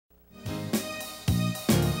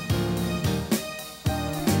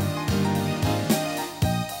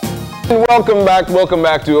Welcome back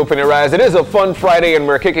to Open Your Eyes. It is a fun Friday and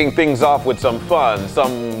we're kicking things off with some fun,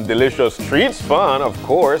 some delicious treats. Fun, of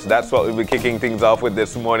course. That's what we'll be kicking things off with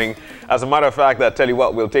this morning. As a matter of fact, I'll tell you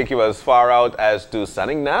what, we'll take you as far out as to San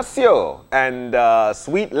Ignacio and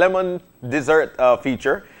sweet lemon dessert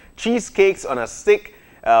feature, cheesecakes on a stick,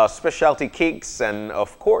 specialty cakes, and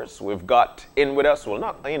of course, we've got in with us, well,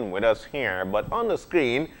 not in with us here, but on the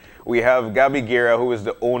screen, we have Gabby Guerra, who is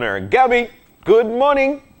the owner. Gabby, good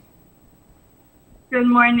morning. Good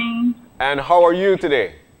morning. And how are you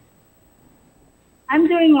today? I'm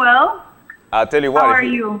doing well. I'll tell you what. How are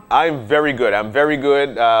you? I'm very good. I'm very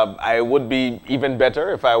good. I would be even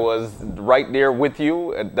better if I was right there with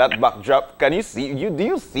you at that backdrop. Can you see? Do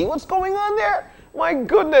you see what's going on there? My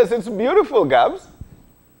goodness, it's beautiful, Gabs.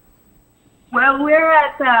 Well, we're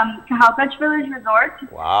at Cajalpach Village Resort.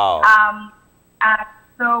 Wow.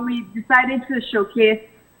 So we decided to showcase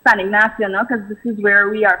San Ignacio, no? Because this is where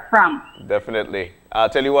we are from. Definitely. I'll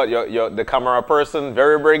tell you what, you're the camera person,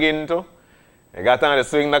 very brilliant too. You got time to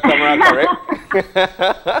swing the camera, correct?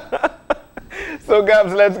 So,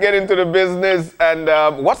 Gabs, let's get into the business. And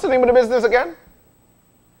what's the name of the business again?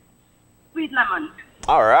 Sweet Lemon.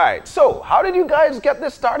 All right. So, how did you guys get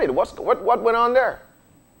this started? What went on there?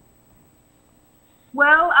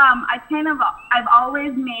 Well, I've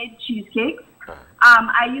always made cheesecakes.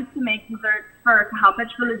 I used to make desserts for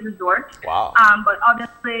Cajalpach Village Resort. Wow. But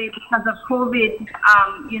obviously, because of COVID,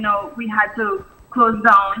 we had to close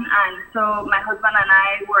down. And so my husband and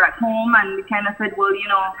I were at home and we kind of said, well,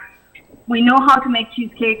 we know how to make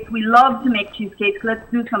cheesecakes. We love to make cheesecakes. Let's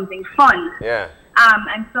do something fun. Yeah.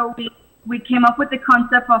 And so we came up with the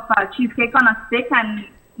concept of a cheesecake on a stick, and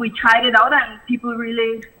we tried it out and people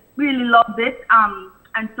really, really loved it.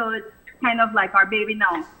 And so it's kind of like our baby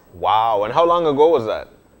now. Wow. And how long ago was that?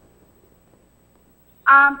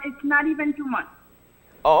 It's not even 2 months.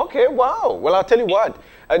 Oh, okay. Wow. Well, I'll tell you what.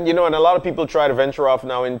 And and a lot of people try to venture off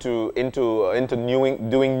now into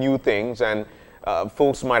doing new things, and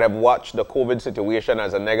folks might have watched the COVID situation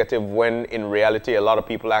as a negative, when in reality a lot of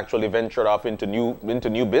people actually ventured off into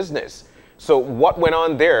new business. So what went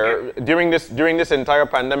on there during this entire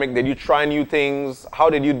pandemic? Did you try new things? How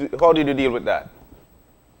did you deal with that?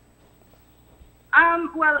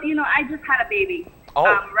 Well, I just had a baby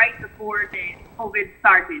right before the COVID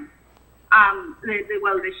started.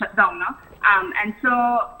 They shut down now. And so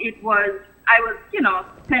I was,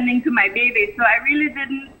 tending to my baby. So I really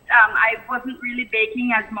didn't, I wasn't really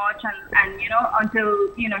baking as much and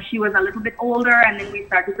until, she was a little bit older, and then we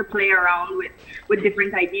started to play around with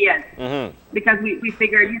different ideas. Mm-hmm. Because we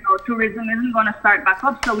figured, tourism isn't going to start back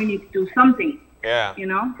up, so we need to do something. Yeah.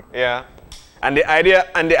 Yeah. And the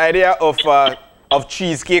idea of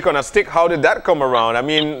cheesecake on a stick, how did that come around? I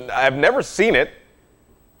mean, I've never seen it.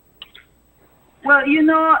 Well,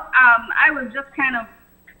 I was just kind of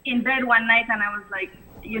in bed one night and I was like,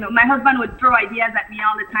 my husband would throw ideas at me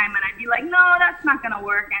all the time and I'd be like, no, that's not going to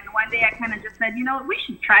work. And one day I kind of just said, we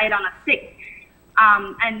should try it on a stick.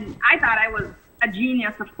 And I thought I was a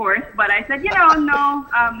genius, of course, but I said, no,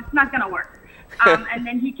 it's not going to work. And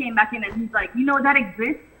then he came back in and he's like, that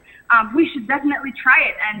exists. We should definitely try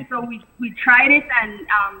it. And so we tried it, and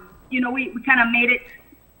we kind of made it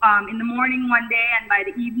in the morning one day, and by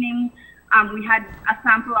the evening we had a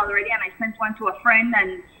sample already, and I sent one to a friend,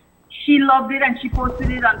 and she loved it and she posted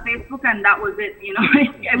it on Facebook, and that was it.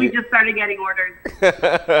 And we just started getting orders.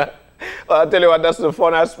 Well, I'll tell you what, that's the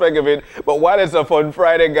fun aspect of it. But while it's a fun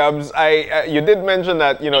Friday, Gabs, you did mention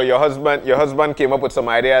that your husband came up with some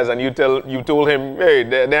ideas, and you told him, hey,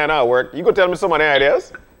 they're not work. You could tell me some of the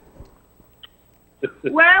ideas.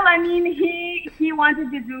 Well, I mean, he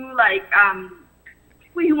wanted to do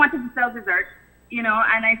he wanted to sell desserts, and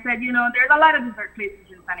I said, there's a lot of dessert places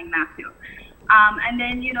in San Ignacio. And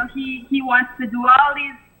then, he wants to do all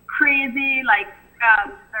these crazy,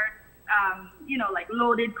 desserts, like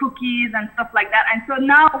loaded cookies and stuff like that. And so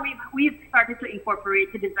now we've started to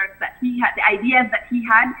incorporate the desserts that he had, the ideas that he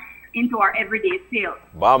had, into our everyday sales.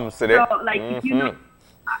 So,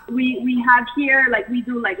 we have here, we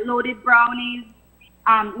do loaded brownies.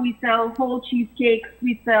 We sell whole cheesecakes.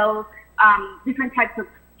 We sell different types of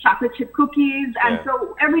chocolate chip cookies. And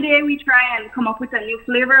so every day we try and come up with a new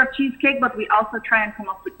flavor of cheesecake, but we also try and come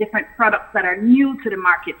up with different products that are new to the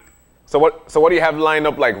market. So what do you have lined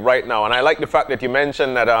up right now? And I like the fact that you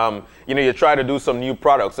mentioned that you try to do some new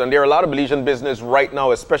products. And there are a lot of Belizean business right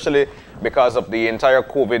now, especially because of the entire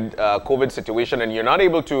COVID situation, and you're not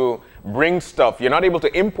able to bring stuff. You're not able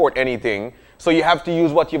to import anything, so you have to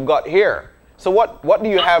use what you've got here. So what do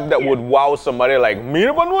you have that would wow somebody like me?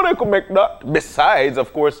 I could make that. Besides,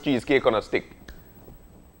 of course, cheesecake on a stick.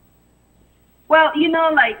 Well, you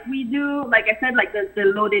know, like we do, like I said, like the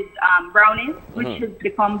loaded brownies, which has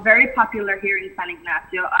become very popular here in San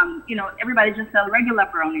Ignacio. You know, everybody just sells regular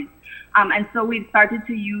brownies. And so we've started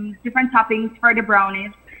to use different toppings for the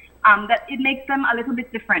brownies that it makes them a little bit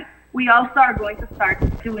different. We also are going to start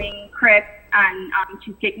doing crepes and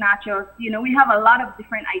cheesecake nachos. You know, we have a lot of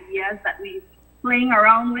different ideas that we're playing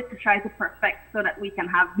around with to try to perfect so that we can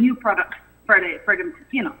have new products for them,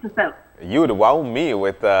 you know, to sell. You'd wow me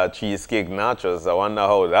with cheesecake nachos. I wonder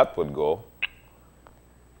how that would go.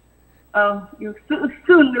 Oh,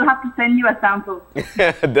 soon we'll have to send you a sample.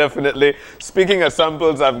 Definitely. Speaking of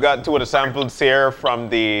samples, I've got two of the samples here from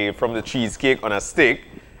the cheesecake on a stick.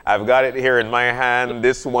 I've got it here in my hand.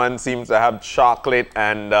 This one seems to have chocolate,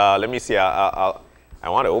 and let me see. I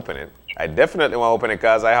want to open it. I definitely want to open it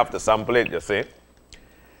because I have to sample it. You see.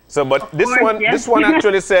 So, but this one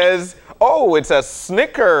actually says, oh, it's a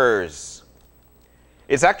Snickers.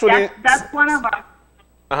 It's actually that's one of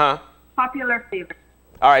our popular favorites.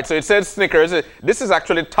 All right, so it says Snickers. This is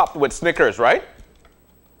actually topped with Snickers, right?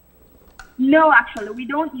 No, actually, we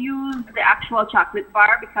don't use the actual chocolate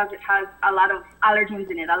bar because it has a lot of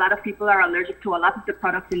allergens in it. A lot of people are allergic to a lot of the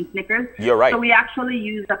products in Snickers. You're right. So we actually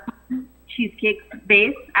use a cheesecake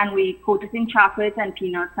base and we coat it in chocolate and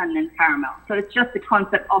peanuts and then caramel. So it's just the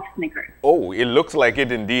concept of Snickers. Oh, it looks like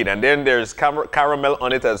it indeed. And then there's caramel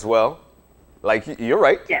on it as well. Like, you're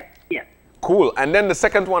right. Yes, yes. Cool. And then the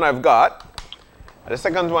second one I've got,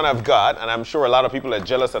 and I'm sure a lot of people are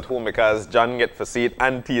jealous at home because John get to see it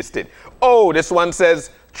and taste it. Oh, this one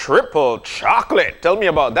says triple chocolate. Tell me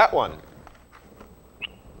about that one.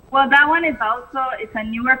 Well, that one is also, it's a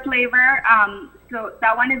newer flavor. So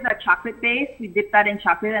that one is a chocolate base. We dip that in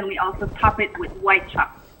chocolate and we also top it with white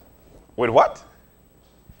chocolate. With what?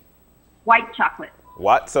 White chocolate.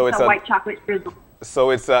 What? So it's a white chocolate drizzle.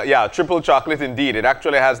 So it's, yeah, triple chocolate indeed. It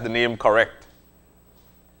actually has the name correct.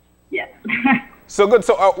 Yes. So good.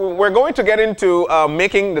 So we're going to get into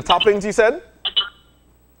making the toppings, you said?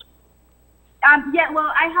 Yeah,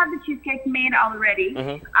 well, I have the cheesecake made already.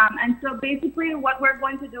 And so basically what we're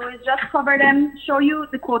going to do is just cover them, show you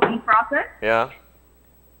the coating process. Yeah.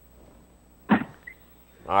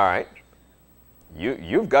 All right.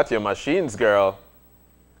 You've got your machines, girl.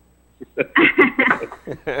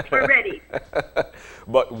 We're ready.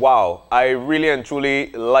 But wow, I really and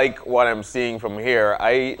truly like what I'm seeing from here.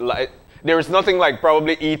 There is nothing like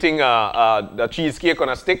probably eating a cheesecake on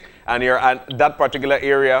a stick and you're at that particular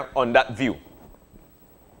area on that view.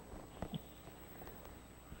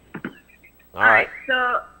 All right.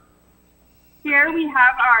 So here we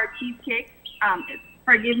have our cheesecake.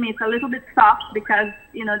 Forgive me, it's a little bit soft because,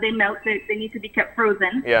 you know, they melt. They need to be kept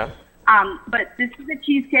frozen. Yeah. But this is a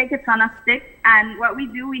cheesecake. It's on a stick. And what we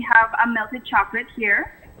do, we have a melted chocolate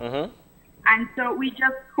here. And so we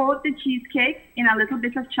just coat the cheesecake in a little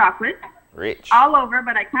bit of chocolate. Rich. All over,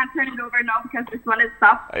 but I can't turn it over now because this one is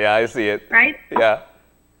soft. Yeah, I see it. Right? Yeah.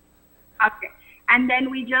 Okay. And then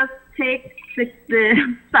we just take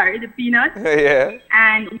the peanuts. Yeah.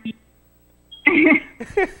 And we,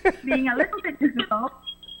 being a little bit difficult.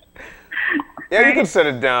 Yeah, right? You can set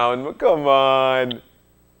it down, but come on.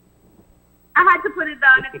 I had to put it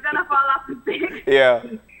down. It's gonna fall off the stick. Yeah.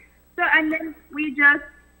 So, and then we just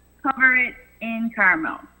cover it in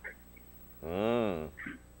caramel.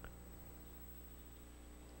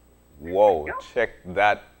 Whoa, check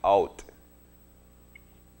that out.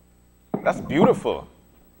 That's beautiful.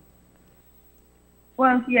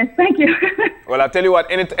 Well, yes, thank you. Well, I'll tell you what,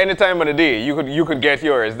 any time of the day, you could get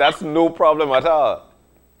yours. That's no problem at all.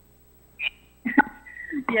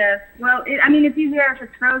 Yes. Well, I mean, it's easier if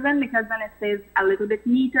it's frozen because then it stays a little bit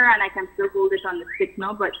neater and I can still hold it on the stick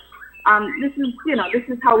now. But this is, you know, this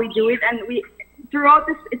is how we do it. And throughout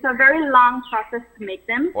this, it's a very long process to make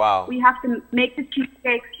them. Wow. We have to make the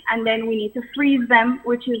cheesecakes and then we need to freeze them,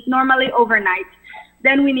 which is normally overnight.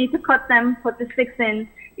 Then we need to cut them, put the sticks in,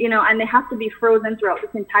 you know, and they have to be frozen throughout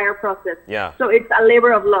this entire process. Yeah. So it's a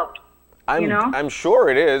labor of love. I'm sure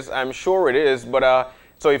it is. I'm sure it is. But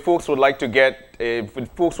so if folks would like to get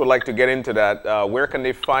into that, where can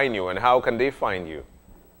they find you and how can they find you?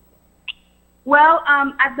 Well,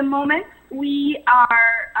 at the moment we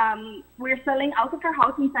are we're selling out of our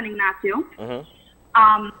house in San Ignacio.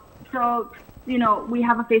 So you know, we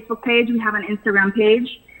have a Facebook page, we have an Instagram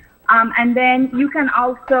page. And then you can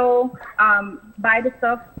also buy the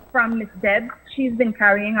stuff from Miss Deb. She's been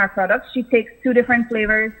carrying our products. She takes 2 different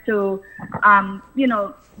flavors to, you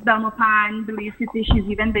know, Belmopan, Belize City. She's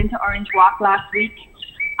even been to Orange Walk last week.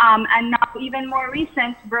 And now, even more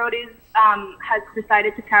recent, Brodies has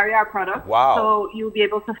decided to carry our products. Wow. So you'll be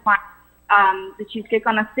able to find the cheesecake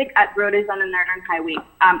on a stick at Brodies on the Northern Highway.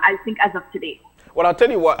 I think as of today. Well, I'll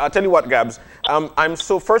tell you what, Gabs.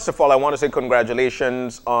 First of all, I want to say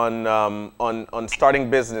congratulations on starting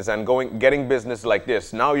business and getting business like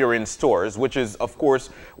this. Now you're in stores, which is, of course,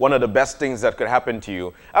 one of the best things that could happen to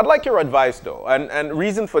you. I'd like your advice, though. And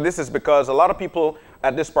reason for this is because a lot of people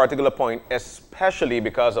at this particular point, especially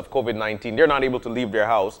because of COVID-19, they're not able to leave their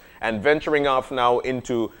house and venturing off now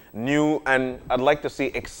into new and, I'd like to say,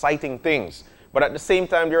 exciting things. But at the same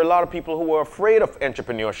time, there are a lot of people who are afraid of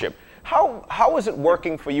entrepreneurship. How is it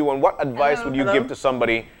working for you, and what advice would you give to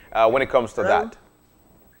somebody when it comes to that?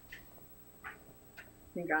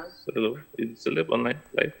 Hello, it's live online,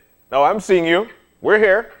 live. No, I'm seeing you. We're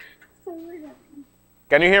here.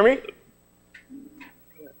 Can you hear me?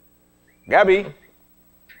 Gabby?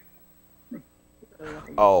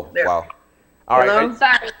 Oh, wow. All right.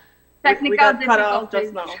 Sorry. Technical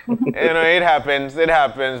difficulties. It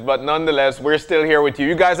happens, but nonetheless, we're still here with you.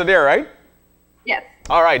 You guys are there, right? Yes.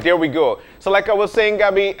 All right, there we go. So like I was saying,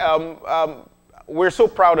 Gabby, we're so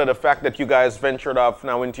proud of the fact that you guys ventured off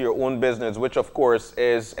now into your own business, which of course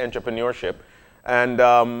is entrepreneurship, and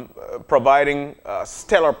providing a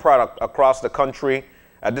stellar product across the country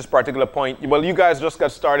at this particular point. Well, you guys just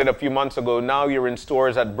got started a few months ago. Now you're in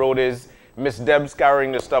stores at Brodies. Miss Deb's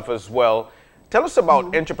carrying the stuff as well. Tell us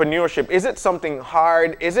about entrepreneurship. Is it something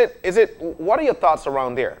hard? What are your thoughts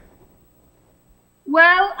around there?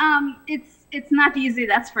 Well, it's not easy,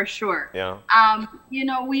 that's for sure. Yeah. You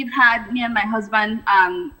know, we've had, me and my husband,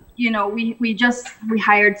 you know, we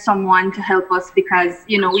hired someone to help us because,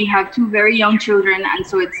 you know, we have two very young children, and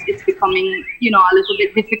so it's becoming, you know, a little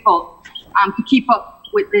bit difficult to keep up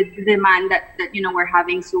with the demand that you know, we're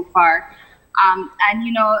having so far. And,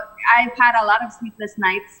 you know, I've had a lot of sleepless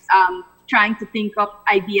nights trying to think up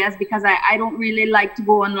ideas because I don't really like to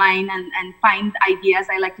go online and find ideas.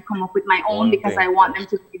 I like to come up with my own because I want them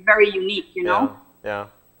to be very unique, you know? Yeah.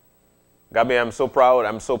 Gabby, I'm so proud.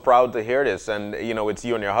 I'm so proud to hear this. And, you know, it's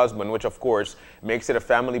you and your husband, which, of course, makes it a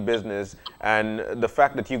family business. And the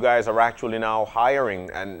fact that you guys are actually now hiring,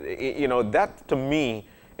 and, you know, that to me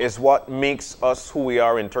is what makes us who we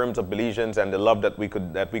are in terms of Belizeans and the love that we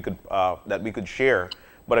could share.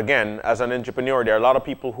 But again, as an entrepreneur, there are a lot of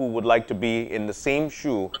people who would like to be in the same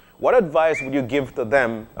shoe. What advice would you give to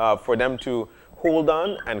them for them to hold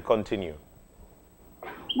on and continue?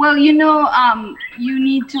 Well, you know, you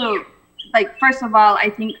need to, like, first of all, I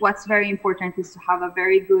think what's very important is to have a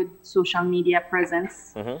very good social media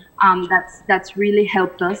presence. That's really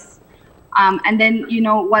helped us. And then, you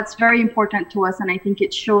know, what's very important to us, and I think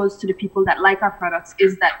it shows to the people that like our products,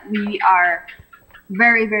 is that we are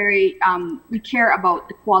very, very, we care about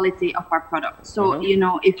the quality of our product. So, you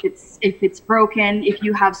know, if it's broken, if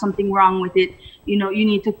you have something wrong with it, you know, you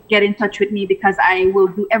need to get in touch with me because I will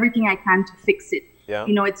do everything I can to fix it. Yeah.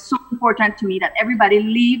 You know, it's so important to me that everybody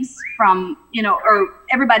leaves from, you know, or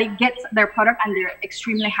everybody gets their product and they're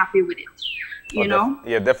extremely happy with it, you know?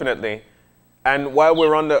 Yeah, definitely. And while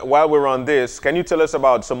we're on this, can you tell us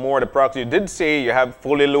about some more of the products? You did say you have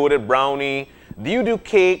fully loaded brownie. Do you do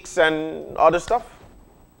cakes and other stuff?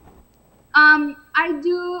 I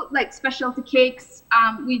do like specialty cakes.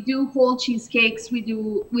 We do whole cheesecakes.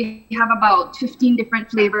 We have about 15 different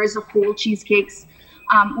flavors of whole cheesecakes.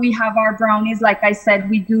 We have our brownies. Like I said,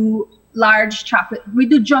 we do large chocolate. We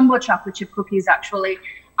do jumbo chocolate chip cookies, actually.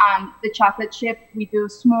 The chocolate chip. We do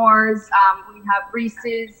s'mores. We have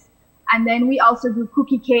Reese's. And then we also do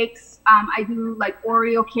cookie cakes. I do like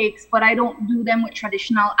Oreo cakes, but I don't do them with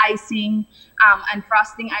traditional icing and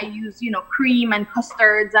frosting. I use, you know, cream and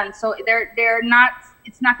custards, and so they're not.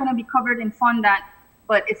 It's not going to be covered in fondant,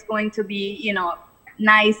 but it's going to be, you know,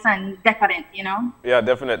 nice and decadent, you know. Yeah,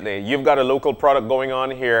 definitely. You've got a local product going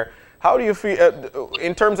on here. How do you feel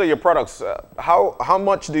in terms of your products? How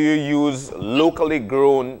much do you use locally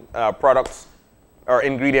grown products or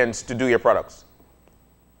ingredients to do your products?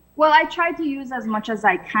 Well, I try to use as much as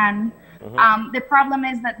I can. The problem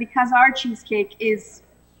is that because our cheesecake is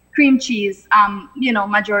cream cheese, you know,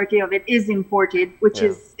 majority of it is imported, which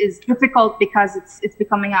is difficult because it's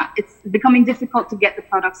becoming difficult to get the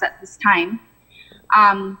products at this time.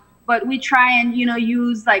 But we try and, you know,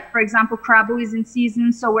 use, like, for example, crabbo is in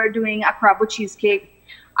season, so we're doing a crabbo cheesecake.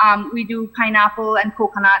 We do pineapple and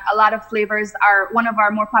coconut. A lot of flavors are, one of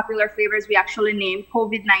our more popular flavors we actually named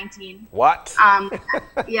COVID-19. What?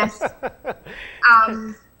 Yes.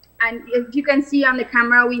 And if you can see on the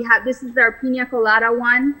camera, we have, this is our pina colada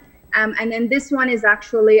one. And then this one is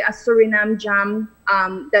actually a Suriname jam.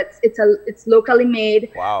 It's locally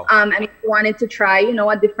made. Wow. And we wanted to try, you know,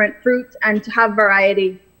 a different fruit and to have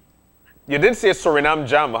variety. You did say Suriname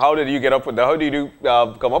jam. How did you get up with that? How did you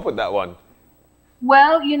come up with that one?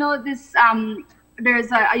 Well, you know,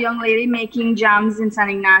 there's a young lady making jams in San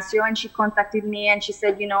Ignacio, and she contacted me and she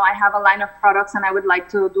said, you know, I have a line of products and I would like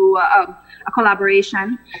to do a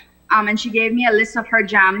collaboration. And she gave me a list of her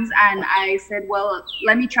jams, and I said, well,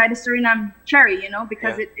 let me try the Suriname cherry, you know,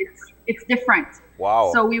 because it's different.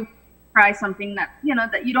 Wow. So we try something that, you know,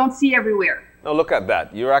 that you don't see everywhere. Now look at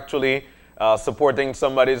that. You're actually supporting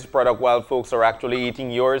somebody's product while folks are actually eating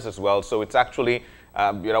yours as well. So it's actually,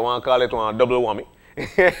 you don't want to call it one double whammy.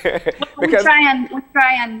 we try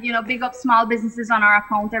and you know, big up small businesses on our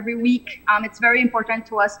account every week. It's very important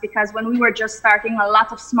to us because when we were just starting, a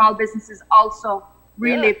lot of small businesses also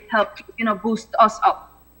really helped, you know, boost us up.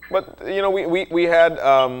 But you know, we had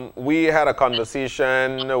a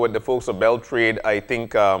conversation with the folks of Bell Trade. I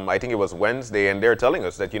think it was Wednesday, and they're telling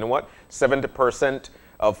us that, you know what, 70%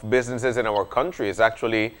 of businesses in our country is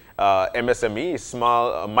actually MSME,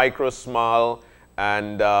 small, micro, small,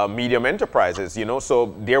 and medium enterprises. You know,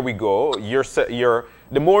 so there we go.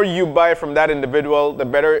 The more you buy from that individual, the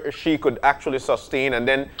better she could actually sustain, and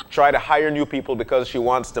then try to hire new people because she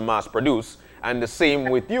wants to mass produce. And the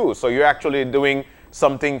same with you. So you're actually doing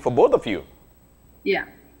something for both of you. Yeah.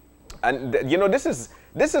 And you know, this is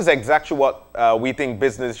exactly what we think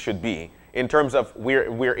business should be, in terms of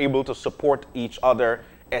we're able to support each other,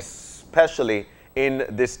 especially in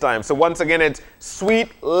this time. So once again, it's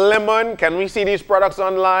Sweet Lemon. Can we see these products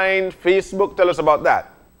online? Facebook, tell us about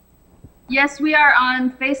that. Yes, we are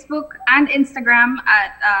on Facebook and Instagram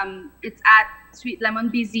it's at Sweet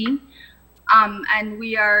Lemon BZ. And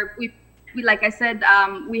we like I said,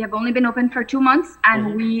 we have only been open for 2 months,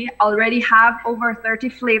 and we already have over 30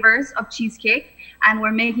 flavors of cheesecake, and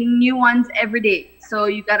we're making new ones every day. So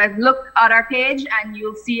you gotta look at our page and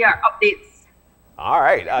you'll see our updates. All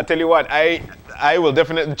right, I'll tell you what, I will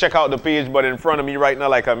definitely check out the page, but in front of me right now,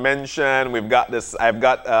 like I mentioned, we've got this, I've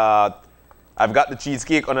got the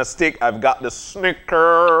cheesecake on a stick, I've got the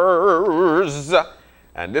Snickers.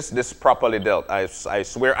 And this properly dealt, I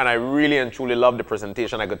swear, and I really and truly love the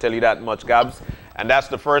presentation. I could tell you that much, Gabs. And that's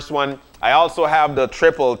the first one. I also have the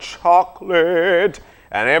triple chocolate,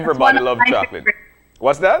 and everybody loves chocolate. Favorites.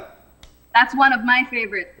 What's that? That's one of my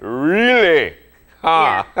favorites. Really?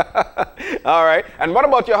 Huh. Yeah. All right. And what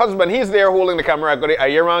about your husband? He's there holding the camera. I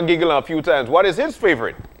hear him giggling a few times. What is his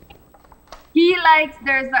favorite? He likes,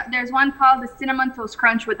 there's one called the Cinnamon Toast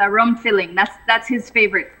Crunch with a rum filling. That's his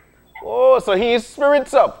favorite. Oh, so he's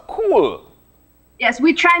spirits up. Cool. Yes,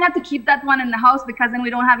 we try not to keep that one in the house because then we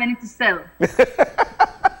don't have any to sell.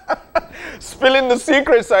 Spilling the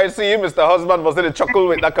secrets, I see. Mr. Husband was in a chuckle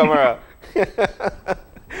with the camera.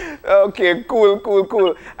 Okay,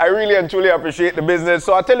 cool. I really and truly appreciate the business.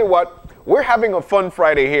 So I'll tell you what, we're having a fun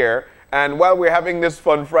Friday here. And while we're having this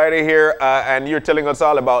fun Friday here, and you're telling us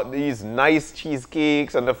all about these nice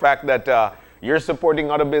cheesecakes and the fact that you're supporting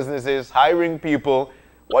other businesses, hiring people,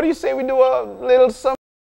 what do you say we do a little something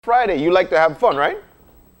Friday? You like to have fun, right?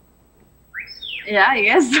 Yeah, I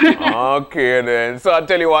guess. Okay, then. So I'll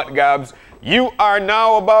tell you what, Gabs. You are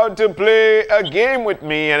now about to play a game with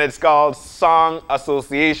me, and it's called Song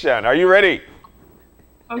Association. Are you ready?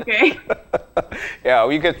 Okay. Yeah,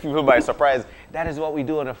 we get people by surprise. That is what we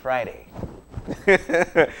do on a Friday.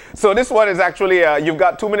 So this one is actually, you've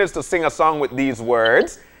got 2 minutes to sing a song with these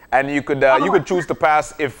words. And you could choose to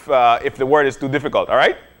pass if the word is too difficult, all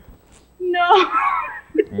right? No.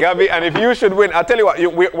 Gabby, and if you should win, I'll tell you what,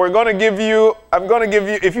 I'm going to give you,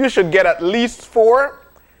 if you should get at least 4,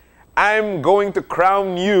 I'm going to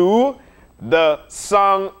crown you the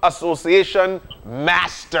Song Association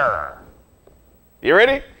Master. You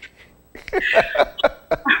ready?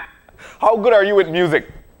 How good are you with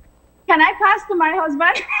music? Can I pass to my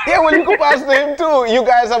husband? Yeah, well, you could pass to him too. You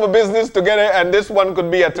guys have a business together, and this one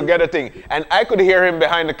could be a together thing. And I could hear him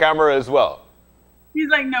behind the camera as well. He's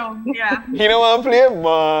like, no, yeah. You don't want to play?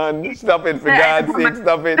 Man, stop it, for God's sake,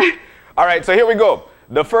 stop it. All right, so here we go.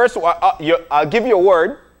 The first one, I'll give you a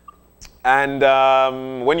word. And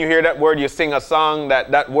when you hear that word, you sing a song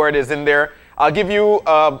that word is in there. I'll give you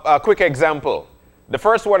a quick example. The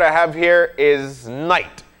first word I have here is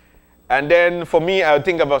night. And then for me, I would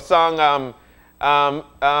think of a song,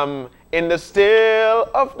 in the still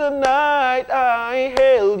of the night, I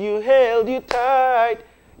held you tight.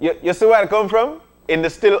 You see where I come from? In the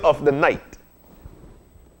still of the night.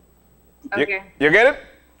 Okay. You get it?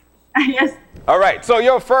 Yes. All right, so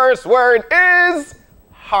your first word is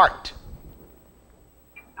heart.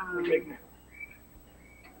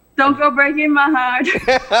 Don't go breaking my heart.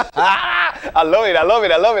 I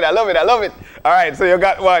love it. All right, so you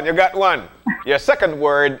got one. Your second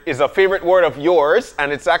word is a favorite word of yours,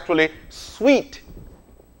 and it's actually sweet.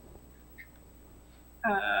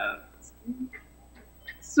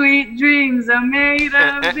 Sweet dreams are made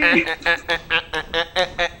of this.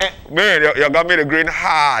 Man, you got me the green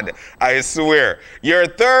hard, I swear. Your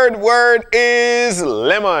third word is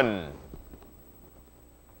lemon.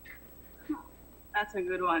 That's a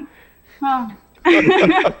good one. Oh.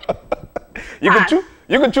 You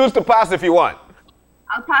can choose to pass if you want.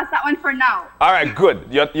 I'll pass that one for now. All right, good.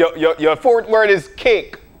 Your fourth word is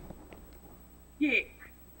cake. Cake.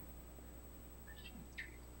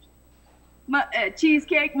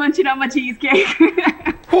 Cheesecake, munching on my cheesecake.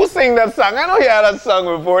 Who sang that song? I know you had that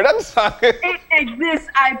song before. That song. It exists,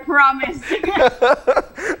 I promise.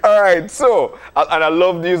 All right, so, and I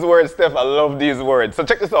love these words, Steph. I love these words. So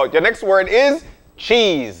check this out. Your next word is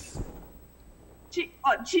cheese.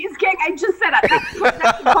 Cheesecake, I just said that.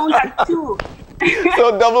 That's count as 2.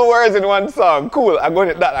 So double words in one song. Cool. I'm going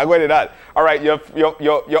to that. All right, your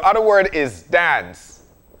other word is dance.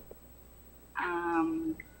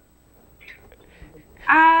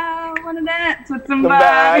 I want to dance with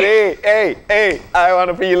somebody. Hey, I want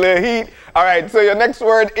to feel the heat. All right, so your next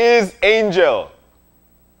word is angel.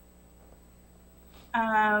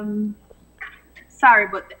 Sorry,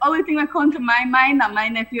 but the only thing that comes to my mind is my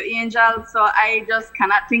nephew Angel, so I just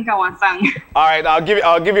cannot think of one song. All right, I'll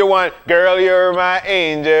give you one. Girl, you're my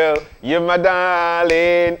angel. You're my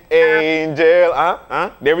darling angel.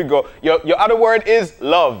 There we go. Your other word is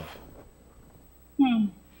love.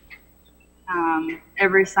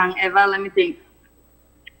 Every song ever. Let me think.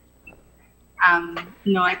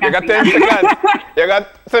 No, I can't. You got 10 seconds. You got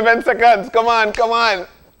 7 seconds. Come on.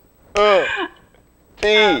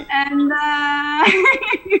 And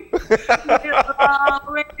we'll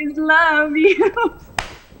always love you.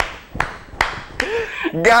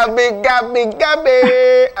 Gabby.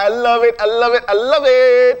 I love it.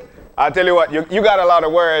 I'll tell you what, you got a lot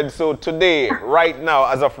of words. So today, right now,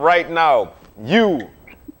 as of right now, you,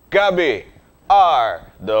 Gabby, are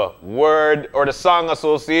the word or the song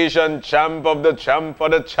association champ of the champ.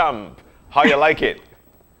 How you like it?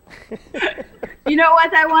 You know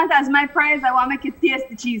what I want as my prize? I want to make you taste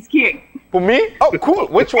the cheesecake. For me? Oh, cool.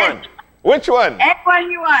 Which one? Any one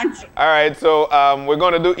you want. All right, so we're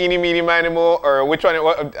going to do eeny, meeny, miny, mo, or which one?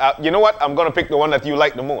 You know what? I'm going to pick the one that you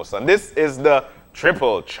like the most. And this is the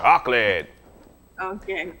triple chocolate.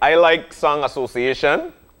 Okay. I like song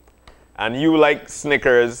association, and you like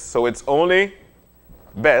Snickers, so it's only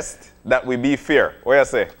best that we be fair. What do you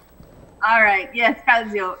say? All right. Yes,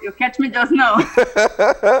 because you catch me just now.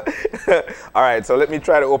 All right, so let me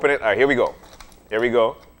try to open it. All right, here we go.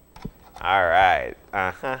 All right.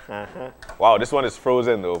 Wow, this one is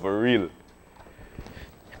frozen though, for real.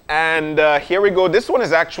 And here we go. This one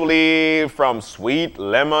is actually from Sweet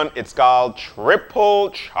Lemon. It's called triple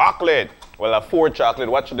chocolate. Well, 4 chocolate.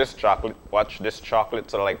 Watch this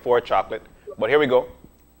chocolate. So like 4 chocolate. But here we go.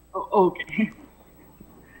 Oh, okay.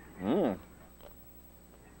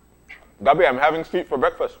 Gabby, I'm having sweet for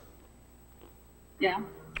breakfast. Yeah.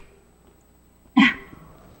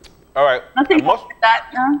 All right. Nothing wrong with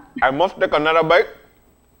that, no? I must take another bite.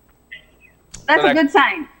 That's a good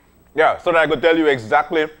sign. Yeah, so that I could tell you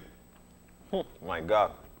exactly. My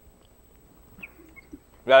God.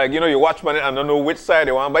 Like, you watch money and don't know which side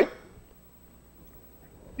you want to bite.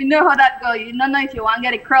 You know how that goes. You don't know if you want to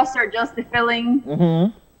get a crust or just the filling.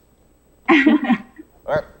 All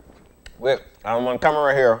right. Wait, I'm on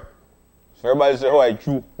camera here. So everybody say, oh, I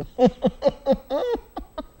chew.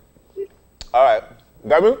 All right.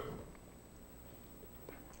 Gabby,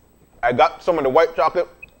 I got some of the white chocolate,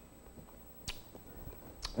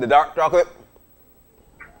 the dark chocolate,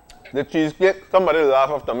 the cheesecake. Somebody laugh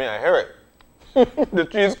after me, I hear it. The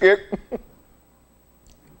cheesecake.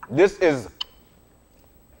 This is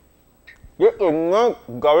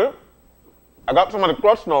Gabby. I got some of the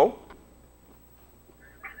crust now.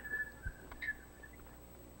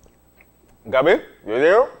 Gabby, you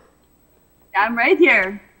there? I'm right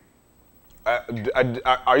here.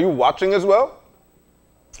 Are you watching as well?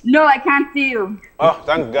 No, I can't see you. Oh,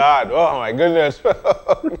 thank God. Oh, my goodness.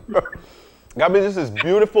 Gabby, this is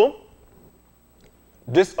beautiful.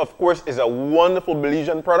 This, of course, is a wonderful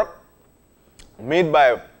Belizean product made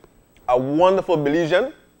by a wonderful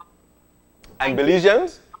Belizean. And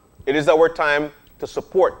Belizeans, it is our time to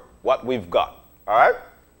support what we've got. All right?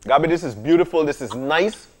 Gabby, this is beautiful. This is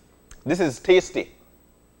nice. This is tasty.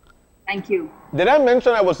 Thank you. Did I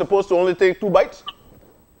mention I was supposed to only take 2 bites?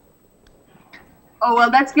 Oh, well,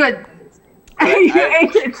 that's good. You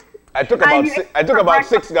ate it. I took about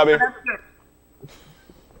 6, Gabby. That's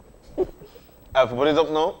good. I have to put it up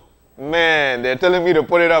now. Man, they're telling me to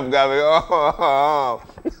put it up, Gabby. Oh.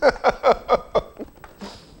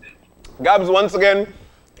 Gabs, once again,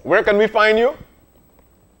 where can we find you?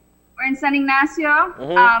 We're in San Ignacio.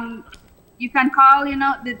 You can call, you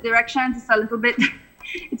know, the directions. It's a little bit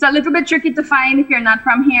it's a little bit tricky to find if you're not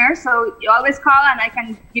from here. So you always call and I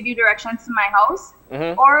can give you directions to my house.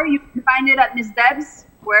 Or you can find it at Miss Deb's,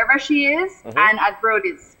 wherever she is, and at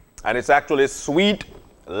Brodies. And it's actually Sweet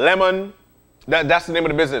Lemon. That's the name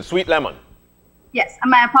of the business, Sweet Lemon. Yes,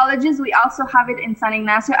 and my apologies. We also have it in San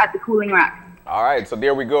Ignacio at the Cooling Rack. All right, so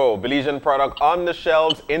there we go. Belizean product on the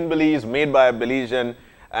shelves in Belize, made by a Belizean,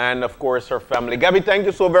 and of course her family. Gabby, thank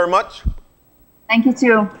you so very much. Thank you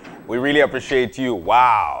too. We really appreciate you.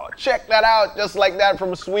 Wow, check that out, just like that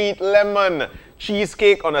from Sweet Lemon.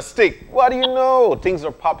 Cheesecake on a stick. What do you know? Things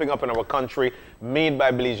are popping up in our country, made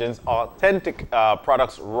by Belizeans, authentic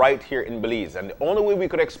products right here in Belize. And the only way we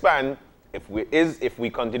could expand if we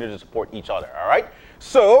continue to support each other, all right?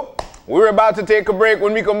 So, we're about to take a break.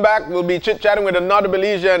 When we come back, we'll be chit-chatting with another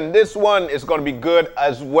Belizean. This one is going to be good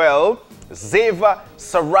as well. Zeva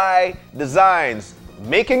Sarai Designs.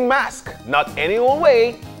 Making mask, not any old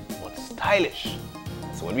way, but stylish.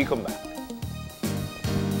 So when we come back.